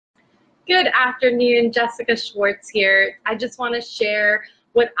Good afternoon, Jessica Schwartz here. I just want to share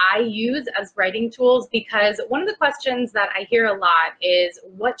what I use as writing tools because one of the questions that I hear a lot is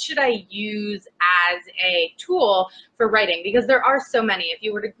what should I use as a tool for writing? Because there are so many. If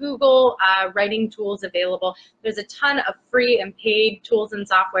you were to Google writing tools available, there's a ton of free and paid tools and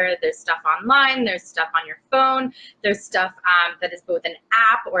software. There's stuff online, there's stuff on your phone, there's stuff that is both an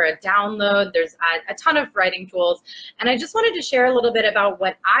app or a download. There's a ton of writing tools. And I just wanted to share a little bit about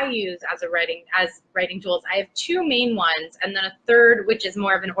what I use as writing tools. I have two main ones, and then a third, which is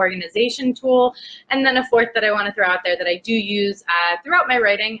more of an organization tool, and then a fourth that I want to throw out there that I do use throughout my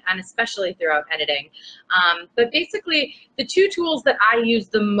writing and especially throughout editing. But basically, the two tools that I use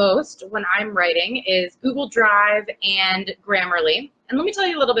the most when I'm writing is Google Drive and Grammarly. And let me tell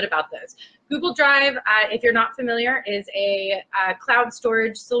you a little bit about those. Google Drive, if you're not familiar, is a cloud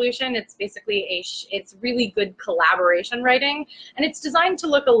storage solution. It's basically it's really good collaboration writing, and it's designed to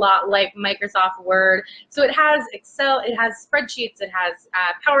look a lot like Microsoft Word. So it has Excel, it has spreadsheets, it has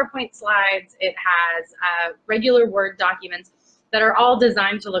PowerPoint slides, it has regular Word documents that are all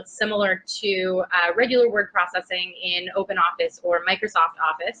designed to look similar to regular word processing in OpenOffice or Microsoft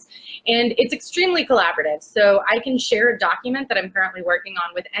Office. And it's extremely collaborative. So I can share a document that I'm currently working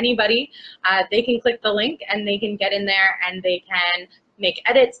on with anybody. They can click the link and they can get in there and they can make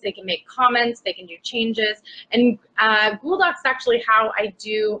edits, they can make comments, they can do changes. And Google Docs is actually how I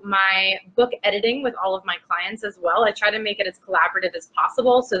do my book editing with all of my clients as well. I try to make it as collaborative as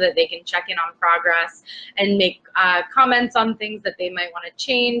possible so that they can check in on progress and make comments on things that they might want to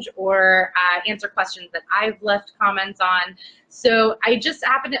change or answer questions that I've left comments on. So I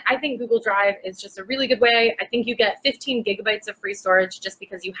think Google Drive is just a really good way. I think you get 15 gigabytes of free storage just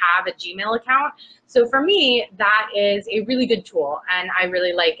because you have a Gmail account. So for me, that is a really good tool and I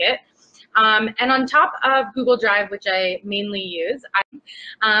really like it. And on top of Google Drive, which I mainly use,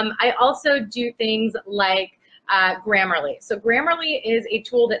 I also do things like Grammarly. So Grammarly is a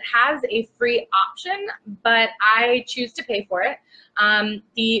tool that has a free option, but I choose to pay for it.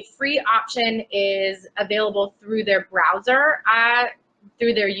 The free option is available through their browser,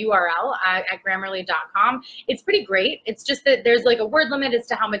 through their URL at Grammarly.com. It's pretty great. It's just that there's like a word limit as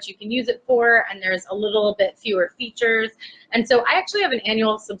to how much you can use it for, and there's a little bit fewer features. And so I actually have an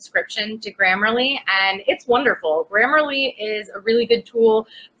annual subscription to Grammarly, and it's wonderful. Grammarly is a really good tool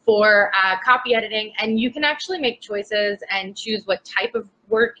for copy editing, and you can actually make choices and choose what type of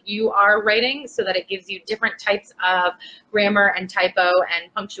work you are writing so that it gives you different types of grammar and typo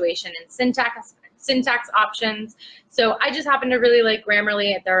and punctuation and syntax options. So I just happen to really like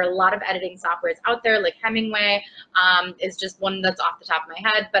Grammarly. There are a lot of editing softwares out there, like Hemingway is just one that's off the top of my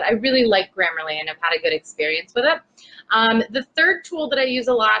head, but I really like Grammarly and I've had a good experience with it. The third tool that I use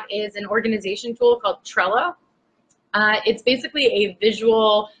a lot is an organization tool called Trello. It's basically a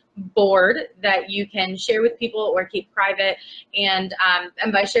visual board that you can share with people or keep private, and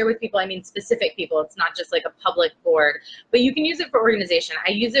by share with people I mean specific people. It's not just like a public board, but you can use it for organization.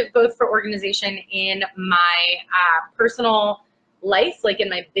 I use it both for organization in my personal life, like in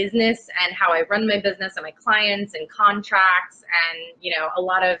my business and how I run my business and my clients and contracts and, you know, a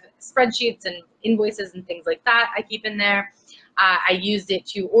lot of spreadsheets and invoices and things like that I keep in there. I used it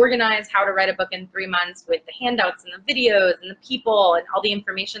to organize how to write a book in 3 months with the handouts and the videos and the people and all the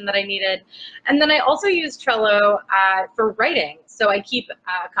information that I needed. And then I also use Trello for writing. So I keep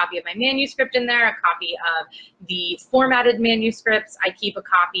a copy of my manuscript in there, a copy of the formatted manuscripts. I keep a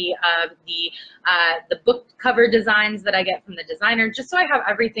copy of the book cover designs that I get from the designer, just so I have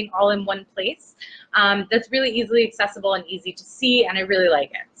everything all in one place. That's really easily accessible and easy to see, and I really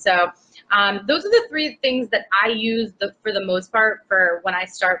like it. So those are the three things that I use for the most part for when I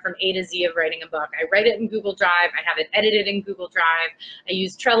start from A to Z of writing a book. I write it in Google Drive, I have it edited in Google Drive, I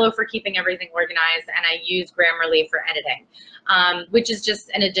use Trello for keeping everything organized, and I use Grammarly for editing, which is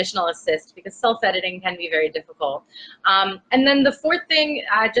just an additional assist because self-editing can be very difficult. And then the fourth thing,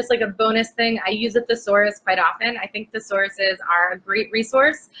 just like a bonus thing, I use a thesaurus quite often. I think thesauruses are a great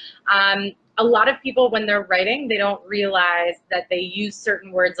resource. A lot of people, when they're writing, they don't realize that they use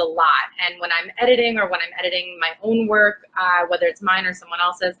certain words a lot. And when I'm editing or when I'm editing my own work, whether it's mine or someone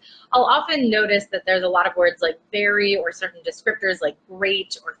else's, I'll often notice that there's a lot of words like very or certain descriptors like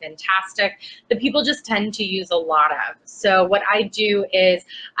great or fantastic that people just tend to use a lot of. So what I do is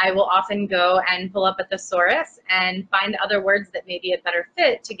I will often go and pull up a thesaurus and find other words that may be a better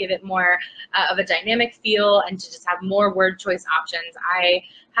fit to give it more of a dynamic feel and to just have more word choice options. I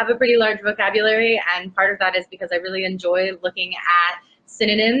have a pretty large vocabulary, and part of that is because I really enjoy looking at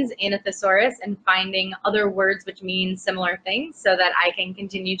synonyms in a thesaurus and finding other words which mean similar things so that I can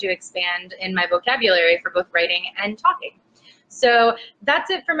continue to expand in my vocabulary for both writing and talking. So that's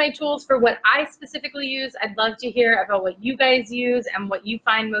it for my tools for what I specifically use. I'd love to hear about what you guys use and what you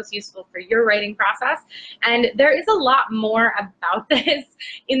find most useful for your writing process. And there is a lot more about this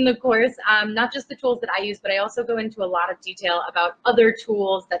in the course, not just the tools that I use, but I also go into a lot of detail about other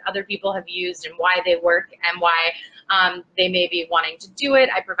tools that other people have used and why they work and why they may be wanting to do it.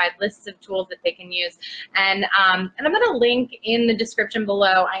 I provide lists of tools that they can use. And I'm going to link in the description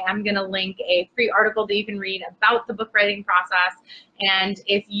below, I am going to link a free article that you can read about the book writing process. And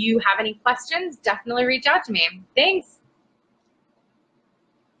if you have any questions, definitely reach out to me. Thanks.